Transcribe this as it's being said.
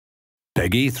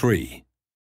Peggy 3.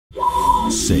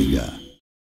 Sega.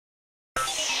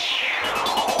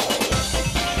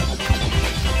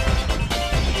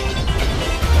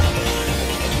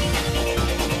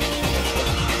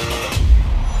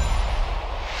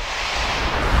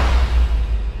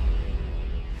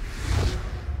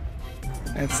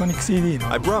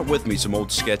 I brought with me some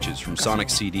old sketches from Sonic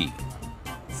CD.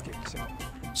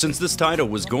 Since this title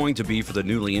was going to be for the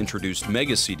newly introduced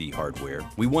Mega CD hardware,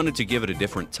 we wanted to give it a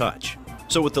different touch.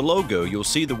 So with the logo, you'll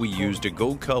see that we used a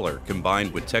gold color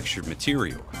combined with textured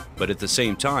material, but at the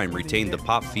same time retained the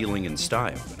pop feeling and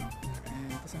style.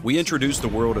 We introduced the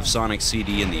world of Sonic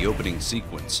CD in the opening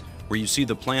sequence, where you see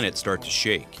the planet start to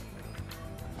shake.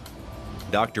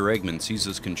 Dr. Eggman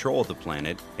seizes control of the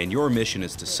planet, and your mission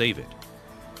is to save it.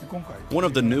 One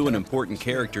of the new and important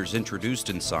characters introduced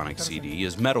in Sonic CD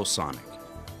is Metal Sonic,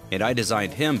 and I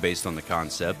designed him based on the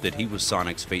concept that he was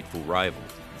Sonic's fateful rival.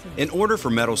 In order for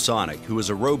Metal Sonic, who is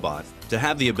a robot, to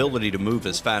have the ability to move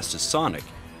as fast as Sonic,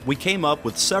 we came up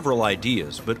with several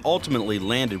ideas, but ultimately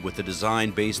landed with a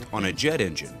design based on a jet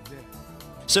engine.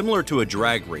 Similar to a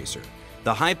drag racer,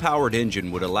 the high-powered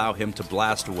engine would allow him to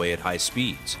blast away at high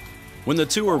speeds. When the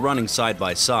two are running side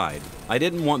by side, I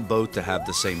didn't want both to have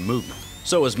the same movement.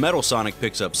 So as Metal Sonic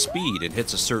picks up speed and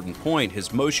hits a certain point,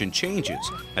 his motion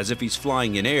changes, as if he's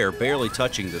flying in air, barely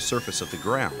touching the surface of the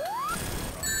ground.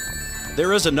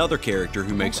 There is another character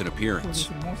who makes an appearance.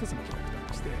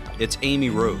 It's Amy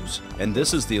Rose, and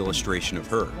this is the illustration of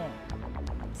her.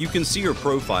 You can see her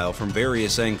profile from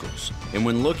various angles, and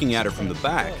when looking at her from the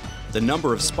back, the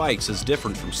number of spikes is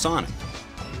different from Sonic.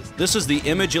 This is the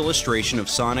image illustration of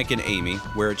Sonic and Amy,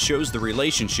 where it shows the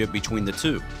relationship between the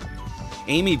two.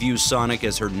 Amy views Sonic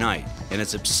as her knight and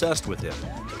is obsessed with him,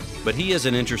 but he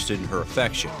isn't interested in her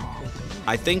affection.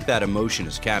 I think that emotion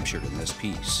is captured in this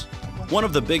piece. One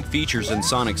of the big features in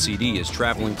Sonic CD is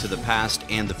traveling to the past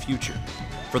and the future.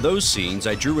 For those scenes,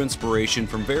 I drew inspiration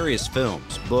from various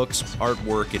films, books,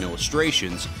 artwork, and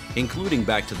illustrations, including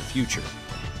Back to the Future.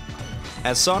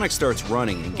 As Sonic starts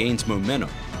running and gains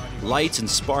momentum, lights and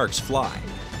sparks fly,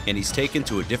 and he's taken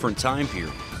to a different time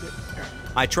period.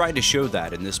 I tried to show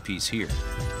that in this piece here.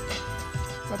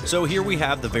 So here we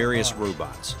have the various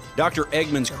robots, Dr.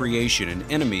 Eggman's creation and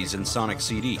enemies in Sonic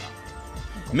CD.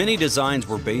 Many designs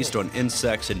were based on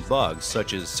insects and bugs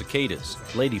such as cicadas,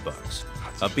 ladybugs,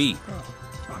 a bee,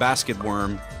 basket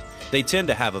worm. They tend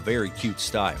to have a very cute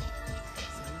style.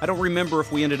 I don't remember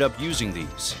if we ended up using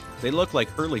these. They look like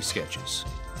early sketches.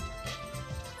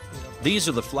 These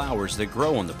are the flowers that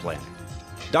grow on the planet.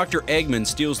 Dr. Eggman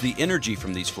steals the energy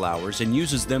from these flowers and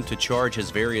uses them to charge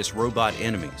his various robot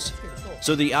enemies.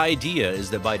 So the idea is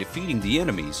that by defeating the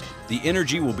enemies, the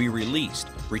energy will be released,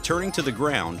 returning to the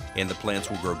ground, and the plants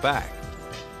will grow back.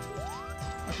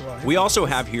 We also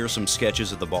have here some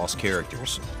sketches of the boss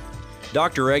characters.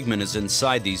 Dr. Eggman is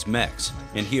inside these mechs,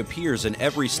 and he appears in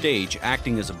every stage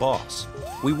acting as a boss.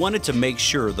 We wanted to make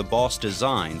sure the boss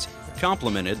designs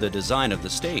complemented the design of the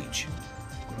stage.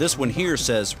 This one here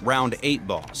says Round 8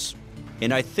 Boss,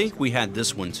 and I think we had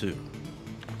this one too.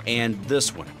 And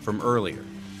this one from earlier.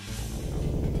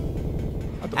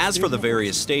 As for the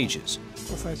various stages,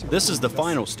 this is the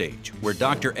final stage, where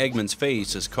Dr. Eggman's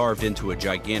face is carved into a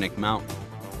gigantic mountain.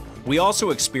 We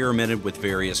also experimented with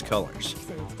various colors.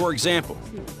 For example,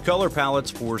 color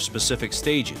palettes for specific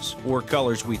stages, or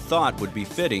colors we thought would be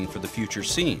fitting for the future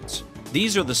scenes.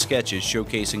 These are the sketches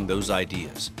showcasing those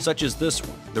ideas, such as this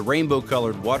one, the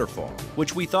rainbow-colored waterfall,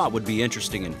 which we thought would be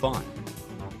interesting and fun.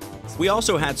 We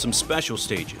also had some special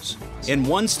stages. In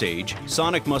one stage,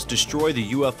 Sonic must destroy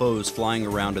the UFOs flying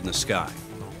around in the sky.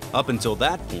 Up until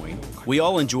that point, we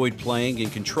all enjoyed playing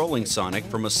and controlling Sonic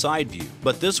from a side view,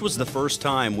 but this was the first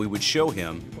time we would show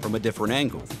him from a different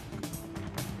angle.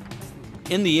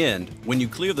 In the end, when you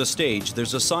clear the stage,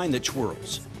 there's a sign that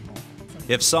twirls.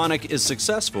 If Sonic is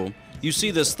successful, you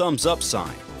see this thumbs up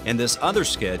sign, and this other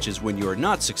sketch is when you are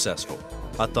not successful,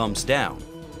 a thumbs down.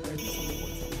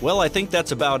 Well, I think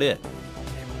that's about it.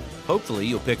 Hopefully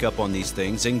you'll pick up on these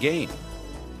things in game.